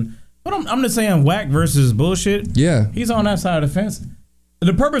said nothing. But I'm just saying, whack versus bullshit. Yeah, he's on that side of the fence.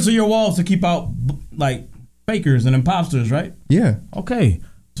 The purpose of your wall is to keep out like fakers and imposters, right? Yeah. Okay.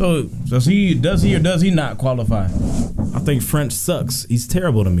 So does he or does he not qualify? I think French sucks. He's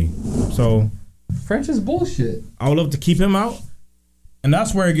terrible to me. So French is bullshit. I would love to keep him out, and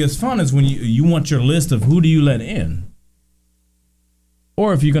that's where it gets fun. Is when you want your list of who do you let in,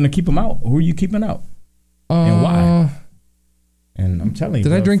 or if you're gonna keep him out, who are you keeping out, and why? And I'm telling you.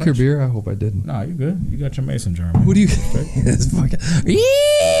 Did I drink your beer? I hope I didn't. Nah, you good. You got your mason jar. Who do you? It's fucking.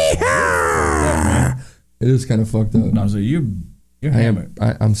 Yeah, it is kind of fucked up. No, so you're hammered.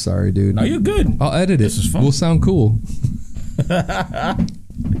 I'm sorry, dude. No, you're good. I'll edit it. This is fun. We'll sound cool.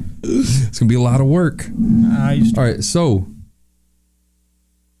 It's gonna be a lot of work. All right, so.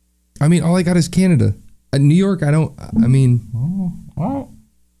 I mean, all I got is Canada. New York, I don't. I mean. Well,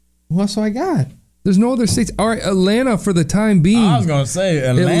 what else do I got? There's no other states. All right, Atlanta for the time being. I was gonna say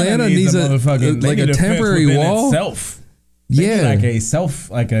Atlanta needs a temporary wall. Itself. They need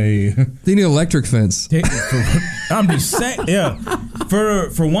They need an electric fence. I'm just saying. Yeah,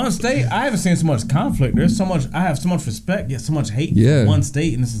 for one state, I haven't seen so much conflict. There's so much. I have so much respect, yet so much hate for one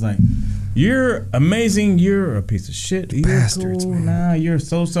state, and this is like, you're amazing. You're a piece of shit. You're bastards, cool. man. Nah, you're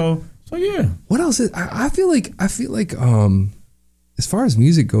so. So yeah. What else? I feel like as far as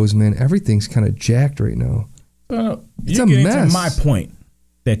music goes, man, everything's kind of jacked right now. It's a mess. To my point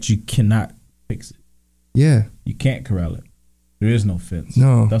that you cannot fix it. Yeah. You can't corral it. There is no fence.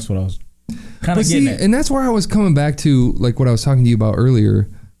 No. That's what I was kind of getting at. And that's where I was coming back to, like what I was talking to you about earlier,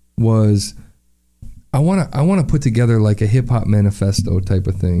 was I want to put together like a hip hop manifesto type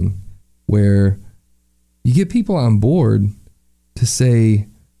of thing where you get people on board to say,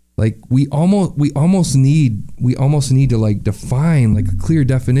 like, we almost need to like define like a clear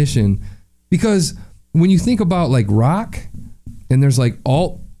definition, because when you think about like rock and there's like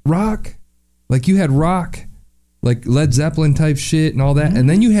alt rock, like you had rock, like Led Zeppelin type shit and all that, and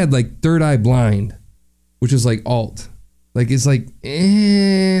then you had like Third Eye Blind, which is like alt, like it's like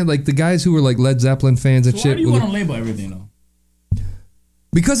like the guys who were like Led Zeppelin fans and shit. Why do you want to label everything though?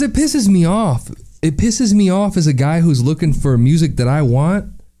 Because it pisses me off. It pisses me off as a guy who's looking for music that I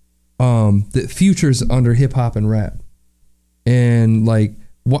want. That Future's under hip hop and rap, and like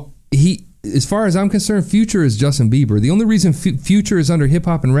what as far as I'm concerned, Future is Justin Bieber. The only reason Future is under hip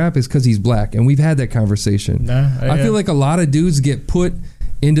hop and rap is because he's black, and we've had that conversation. I feel like a lot of dudes get put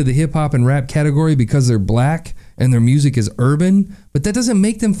into the hip hop and rap category because they're black and their music is urban, but that doesn't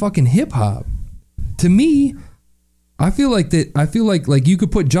make them fucking hip hop. To me, I feel like you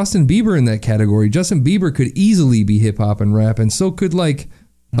could put Justin Bieber in that category. Justin Bieber could easily be hip hop and rap, and so could like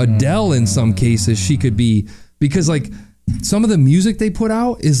Adele in some cases. She could be, because like some of the music they put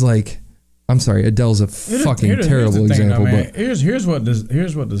out is like, I'm sorry, Adele's a fucking terrible example. But here's what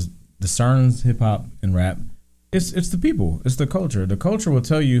discerns hip hop and rap. It's the people. It's the culture. The culture will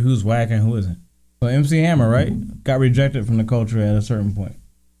tell you who's whack and who isn't. So MC Hammer, right, got rejected from the culture at a certain point.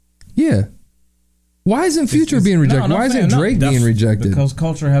 Yeah. Why isn't Future being rejected? Why isn't Drake being rejected? Because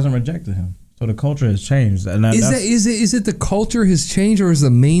culture hasn't rejected him. So the culture has changed. And is it the culture has changed, or is the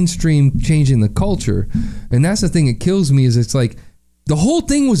mainstream changing the culture? And that's the thing that kills me, is it's like the whole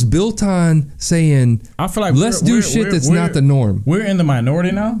thing was built on saying, I feel like let's do shit that's not the norm. We're in the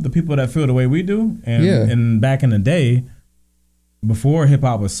minority now, the people that feel the way we do. And back in the day, before hip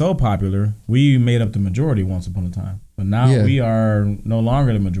hop was so popular, we made up the majority once upon a time. But now we are no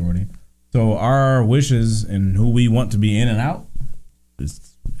longer the majority. So our wishes and who we want to be in and out,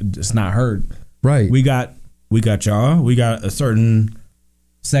 it's not heard. Right. We got y'all. We got a certain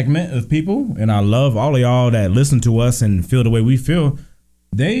segment of people, and I love all of y'all that listen to us and feel the way we feel.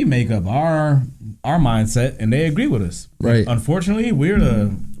 They make up our mindset, and they agree with us. Right. Unfortunately, we're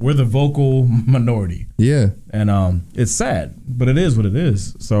the vocal minority. Yeah. And it's sad, but it is what it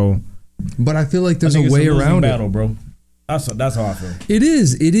is. So, but I feel like there's a way around battle, it, bro. That's how I feel. It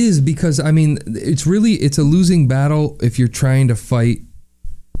is because I mean it's a losing battle if you're trying to fight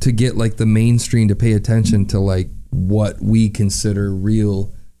to get like the mainstream to pay attention to like what we consider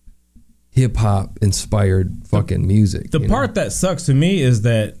real hip hop inspired fucking music. The part that sucks to me is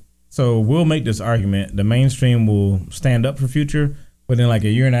that, so we'll make this argument, the mainstream will stand up for Future, but in like a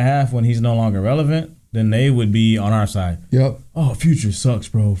year and a half when he's no longer relevant, then they would be on our side. Yep. Oh, Future sucks,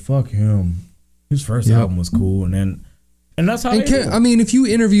 bro. Fuck him. His first album was cool, and that's how. I mean, if you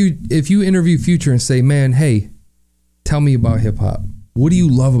interview Future and say, man, hey, tell me about hip hop. What do you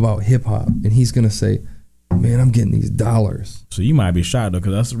love about hip hop? And he's gonna say, man, I'm getting these dollars. So you might be shocked though,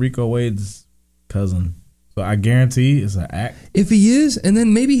 because that's Rico Wade's cousin. So I guarantee it's an act. If he is, and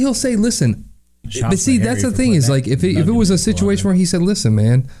then maybe he'll say, listen. But see, that's the thing is like if it was a situation where he said, listen,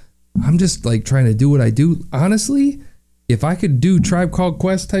 man, I'm just like trying to do what I do. Honestly, if I could do Tribe Called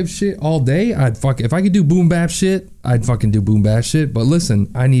Quest type shit all day, if I could do boom bap shit, I'd fucking do boom bap shit. But listen,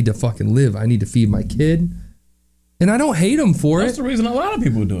 I need to fucking live. I need to feed my kid. And I don't hate him for it. That's the reison a lot of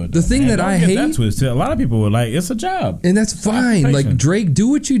people do it. The thing that I hate, that twist. A lot of people are like, it's a job, and that's fine. Like Drake, do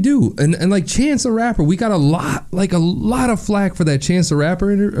what you do, and like Chance the Rapper, we got a lot of flack for that Chance the Rapper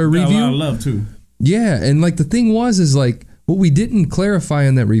review. A lot of love too. Yeah, and like the thing is like what we didn't clarify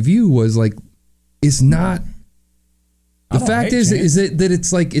in that review was like it's not. The fact is that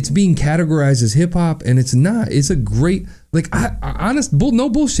it's like it's being categorized as hip hop, and it's not. It's a great no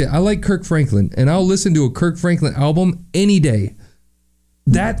bullshit. I like Kirk Franklin, and I'll listen to a Kirk Franklin album any day.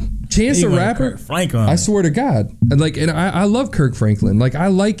 That Chance the Rapper, I swear to God, and I love Kirk Franklin. Like I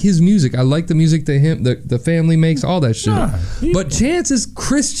like his music. I like the music that the family makes, all that shit. But Chance is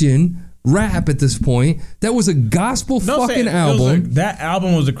Christian rap at this point. That was a gospel fucking album. That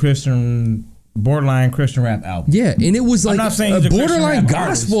album was a borderline Christian rap album. Yeah, and it was like a borderline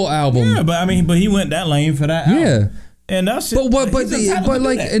gospel album. Yeah, but he went that lane for that album. Yeah. And that's and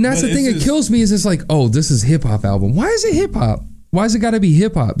that's the thing that kills me is it's like, oh, this is hip hop album. Why is it hip hop? Why is it got to be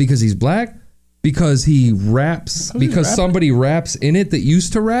hip hop? Because he's black? Because he raps? Because somebody raps in it that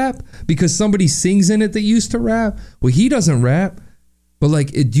used to rap? Because somebody sings in it that used to rap? Well, he doesn't rap. But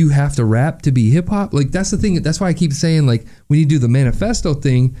like, do you have to rap to be hip hop? Like that's the thing. That's why I keep saying like when you do the manifesto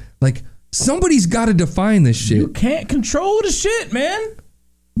thing, like somebody's got to define this shit. You can't control the shit, man.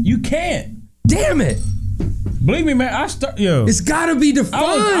 You can't. Damn it. Believe me, man. It's got to be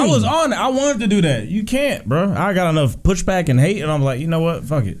defined. I was on it. I wanted to do that. You can't, bro. I got enough pushback and hate, and I'm like, you know what?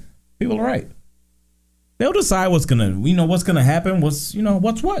 Fuck it. People are right. They'll decide what's gonna happen. What's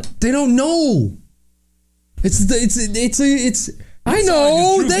what. They don't know. I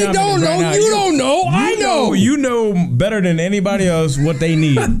know. They don't know. Right, you don't know. I know. You know better than anybody else what they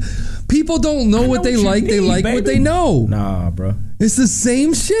need. People don't know what they like. They like what they know. Nah, bro. It's the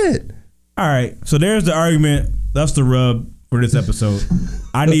same shit. All right. So there's the argument. That's the rub for this episode.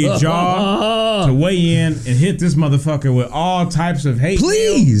 I need y'all to weigh in and hit this motherfucker with all types of hate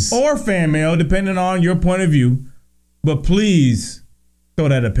mail or fan mail, depending on your point of view. But please throw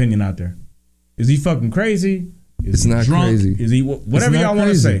that opinion out there. Is he fucking crazy? It's not drunk? Crazy. Is he whatever y'all want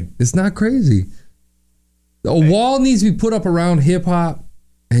to say? It's not crazy. A wall needs to be put up around hip hop,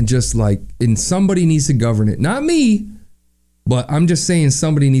 and just like, and somebody needs to govern it. Not me, but I'm just saying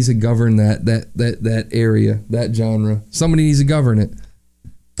somebody needs to govern that area, that genre. Somebody needs to govern it.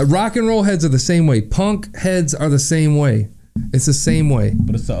 Rock and roll heads are the same way. Punk heads are the same way. It's the same way.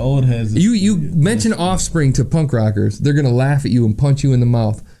 But it's the old heads. You mention Offspring to punk rockers, they're gonna laugh at you and punch you in the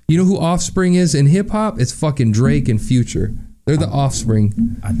mouth. You know who Offspring is in hip hop? It's fucking Drake and Future. They're the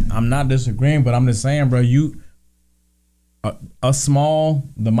Offspring. I'm not disagreeing, but I'm just saying, bro.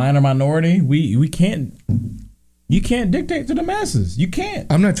 The minor minority. We can't. You can't dictate to the masses. You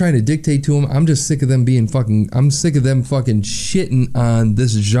can't. I'm not trying to dictate to them. I'm just sick of them being fucking. I'm sick of them fucking shitting on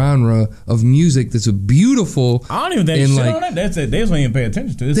this genre of music that's beautiful. I don't even think shit on that. That's it. They just don't even pay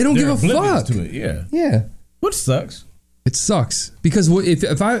attention to it. They don't give a fuck to it. Yeah. Yeah. Which sucks. It sucks because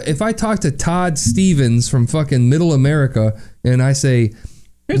if I talk to Todd Stevens from fucking Middle America and I say,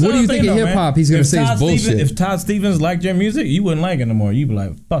 what do you think of hip hop? He's gonna say it's bullshit. If Todd Stevens liked your music, you wouldn't like it no more. You'd be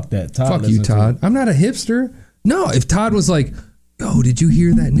like, fuck that, Todd. Fuck you, Todd. I'm not a hipster. No, if Todd was like, yo, did you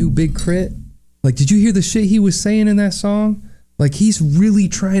hear that new Big Crit? Like, did you hear the shit he was saying in that song? Like, he's really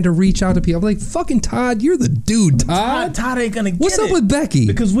trying to reach out to people. I'm like, fucking Todd, you're the dude, Todd. Todd ain't gonna get What's up with Becky?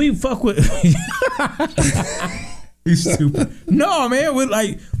 Because we fuck with... He's stupid. No, man,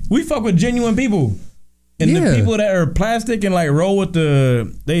 we fuck with genuine people. And the people that are plastic and like roll with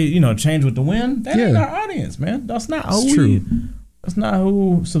change with the wind, that ain't our audience, man. That's not that's not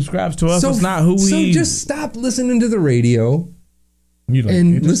who subscribes to us. That's not who we... So just stop listening to the radio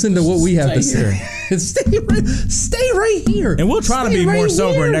and listen to what we have to say. Stay right here. And we'll try to be more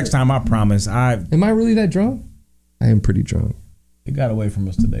sober next time, I promise. Am I really that drunk? I am pretty drunk. It got away from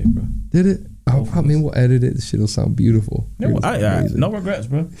us today, bro. Did it? I mean, we'll edit it. The shit'll sound beautiful. No regrets,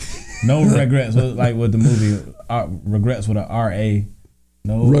 bro. No regrets. Like with the movie, regrets with an R-A.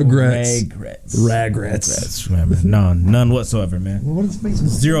 No regrets. Regrets. None whatsoever, man. What is Facebook?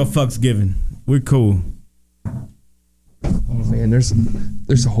 0 fucks given. We're cool. Oh man, there's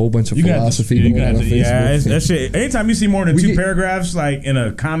a whole bunch of philosophy going on Facebook. Yeah, that shit. Anytime you see more than 2 paragraphs, like in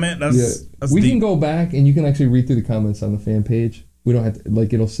a comment, that's we deep. can go back and you can actually read through the comments on the fan page. We don't have to,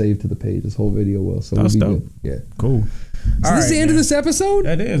 like, it'll save to the page. This whole video will. So that's we'll be dope. Good. Yeah. Cool. So this is the end of this episode?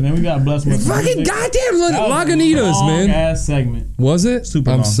 That is, man. We got to bless my fucking goddamn Lagunitas, man. Ass segment. Was it?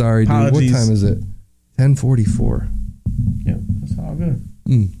 Super long. I'm sorry, dude. Apologies. What time is it? 10:44. Yep, that's all good.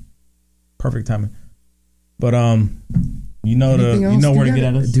 Perfect timing. But you know where to get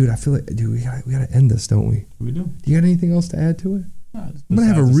at us, dude. I feel like, dude, we gotta end this, don't we? We do. Do you got anything else to add to it? Nah, I'm gonna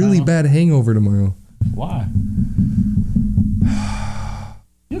have a really bad hangover tomorrow. Why?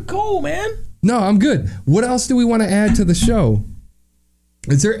 You're cool, man. No, I'm good. What else do we want to add to the show?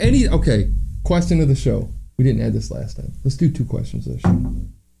 Is there any... Okay, question of the show. We didn't add this last time. Let's do 2 questions of the show.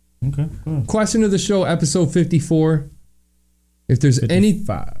 Okay, go ahead. Question of the show, episode 54. If there's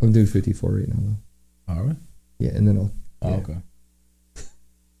 55. I'm doing 54 right now, though. All right. Yeah, and then I'll... Oh, okay.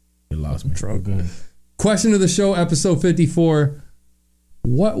 You lost me. Drunk. Good. Question of the show, episode 54.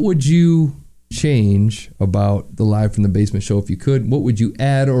 What would you change about the Live from the Basement show if you could? What would you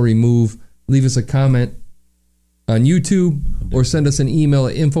add or remove? Leave us a comment on YouTube or send us an email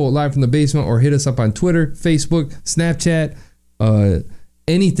at info@livefromthebasement or hit us up on Twitter, Facebook, Snapchat,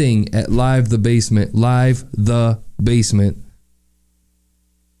 anything at Live the Basement, Live the Basement.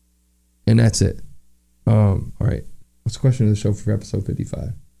 And that's it. All right. What's the question of the show for episode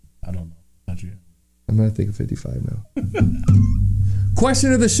 55? I don't know. Not you. I'm going to think of 55 now.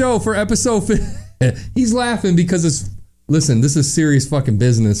 Question of the show for episode... He's laughing because it's... Listen, this is serious fucking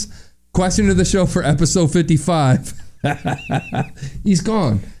business. Question of the show for episode 55. He's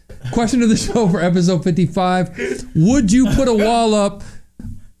gone. Question of the show for episode 55. Would you put a wall up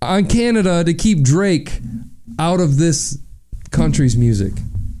on Canada to keep Drake out of this country's music?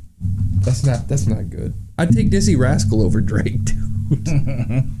 That's not good. I'd take Dizzy Rascal over Drake, dude.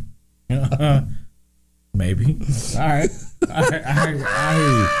 Maybe. All right. I hear you.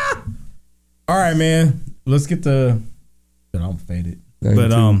 All right, man. Let's get I'm faded.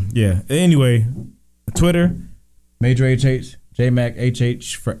 But yeah. Anyway, Twitter, Major HH, JMac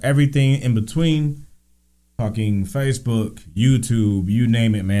HH for everything in between. Talking Facebook, YouTube, you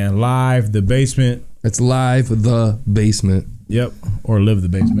name it, man. Live the Basement. It's Live the Basement. Yep. Or Live the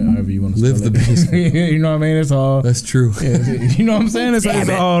Basement, however you want to Live the Basement. You know what I mean? It's all... That's true. Yeah, you know what I'm saying? It's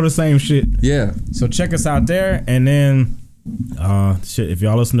all the same shit. Yeah. So check us out there. And then, if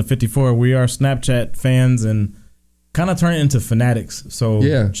y'all listen to 54, we are Snapchat fans and kind of turn it into fanatics. So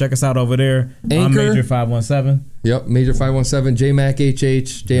check us out over there. Anchor. I'm Major 517. Yep. Major 517. JMac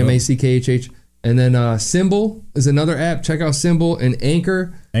HH. JMACKHH. And then Symbol is another app. Check out Symbol and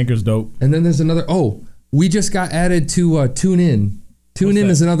Anchor. Anchor's dope. And then there's another... we just got added to TuneIn. TuneIn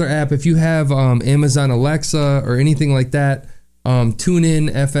is another app. If you have Amazon Alexa or anything like that,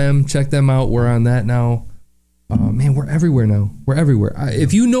 TuneIn FM, check them out. We're on that now. Man, we're everywhere now. We're everywhere.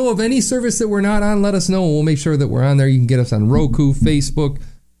 If you know of any service that we're not on, let us know. We'll make sure that we're on there. You can get us on Roku, Facebook,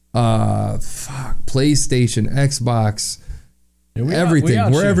 PlayStation, Xbox,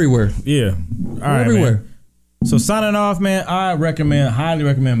 everything. We're everywhere. Yeah. All right, everywhere. Man. So signing off, man. I highly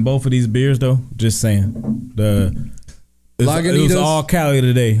recommend both of these beers, though. Just saying, it was all Cali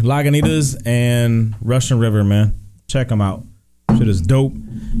today. Lagunitas and Russian River, man. Check them out. Shit is dope.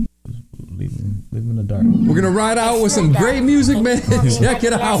 Leave them in the dark. We're gonna ride out with some great music, man. Check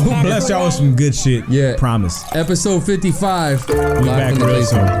it out. We'll bless y'all with some good shit. Yeah, promise. Episode 55. We back real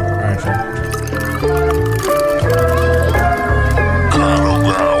soon. All right, y'all.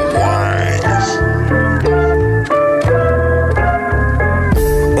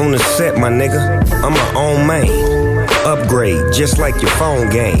 Set, my nigga, I'm my own man. Upgrade, just like your phone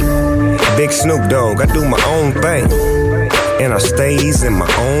game. Big Snoop Dogg, I do my own thing. and I stays in my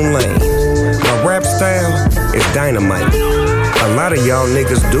own lane. My rap style is dynamite. A lot of y'all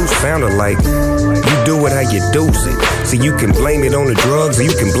niggas do sound alike. You do it how you do it. So you can blame it on the drugs or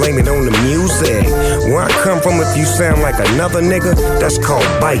you can blame it on the music. Where I come from, if you sound like another nigga, that's called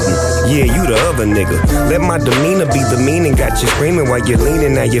biting. Yeah, you the other nigga. Let my demeanor be the meaning. Got you screaming while you're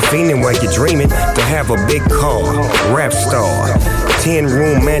leaning. Now you're fiending while you're dreaming to have a big car, rap star,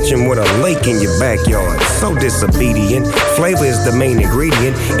 10-room mansion with a lake in your backyard. So disobedient. Flavor is the main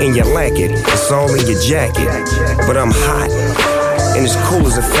ingredient, and you lack it. It's all in your jacket. But I'm hot, and as cool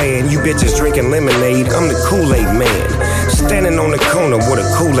as a fan. You bitches drinking lemonade, I'm the Kool-Aid man. Standing on the corner with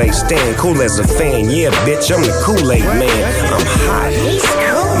a Kool-Aid stand, cool as a fan. Yeah, bitch, I'm the Kool-Aid man. I'm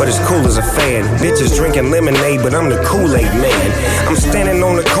hot, but as cool as a fan. Bitches drinking lemonade, but I'm the Kool-Aid man. I'm standing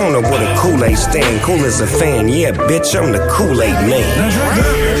on the corner with a Kool-Aid stand, cool as a fan. Yeah, bitch, I'm the Kool-Aid man.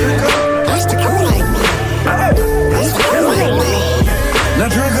 That's the Kool-Aid man. That's the Kool-Aid man. Now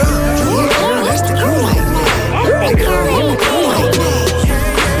drink up. That's the Kool-Aid man. They call him the Kool-Aid man.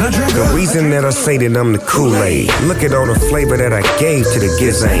 The reason that I say that I'm the Kool-Aid, look at all the flavor that I gave to the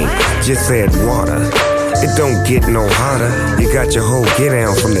Gizane. Just add water, it don't get no hotter. You got your whole get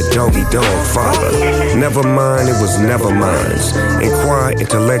down from the doggy dog father. Never mind, it was never mine. Inquire,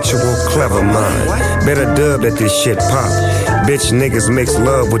 intellectual, clever mind. Better dub that this shit pop. Bitch niggas mix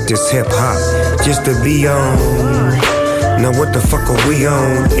love with this hip hop just to be on. Now what the fuck are we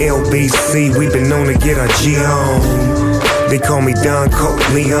on? LBC, we been known to get our G on. They call me Don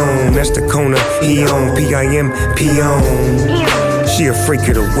Corleone. That's the corner he on. P-I-M-P on. She a freak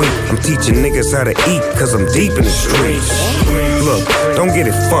of the week. I'm teaching niggas how to eat, cause I'm deep in the streets. Look, don't get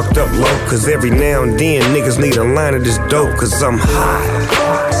it fucked up, low, cause every now and then niggas need a line of this dope, cause I'm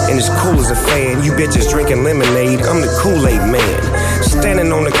hot. And as cool as a fan, you bitches drinking lemonade, I'm the Kool-Aid man.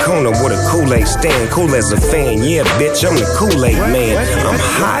 Standing on the corner with a Kool-Aid stand, cool as a fan. Yeah, bitch, I'm the Kool-Aid man. I'm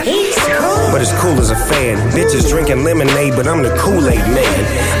hot, but as cool as a fan. Bitches drinking lemonade, but I'm the Kool-Aid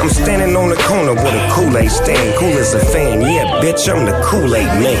man. I'm standing on the corner with a Kool-Aid stand, cool as a fan. Yeah, bitch, I'm the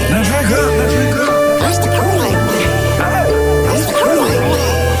Kool-Aid man. That's the Kool-Aid man.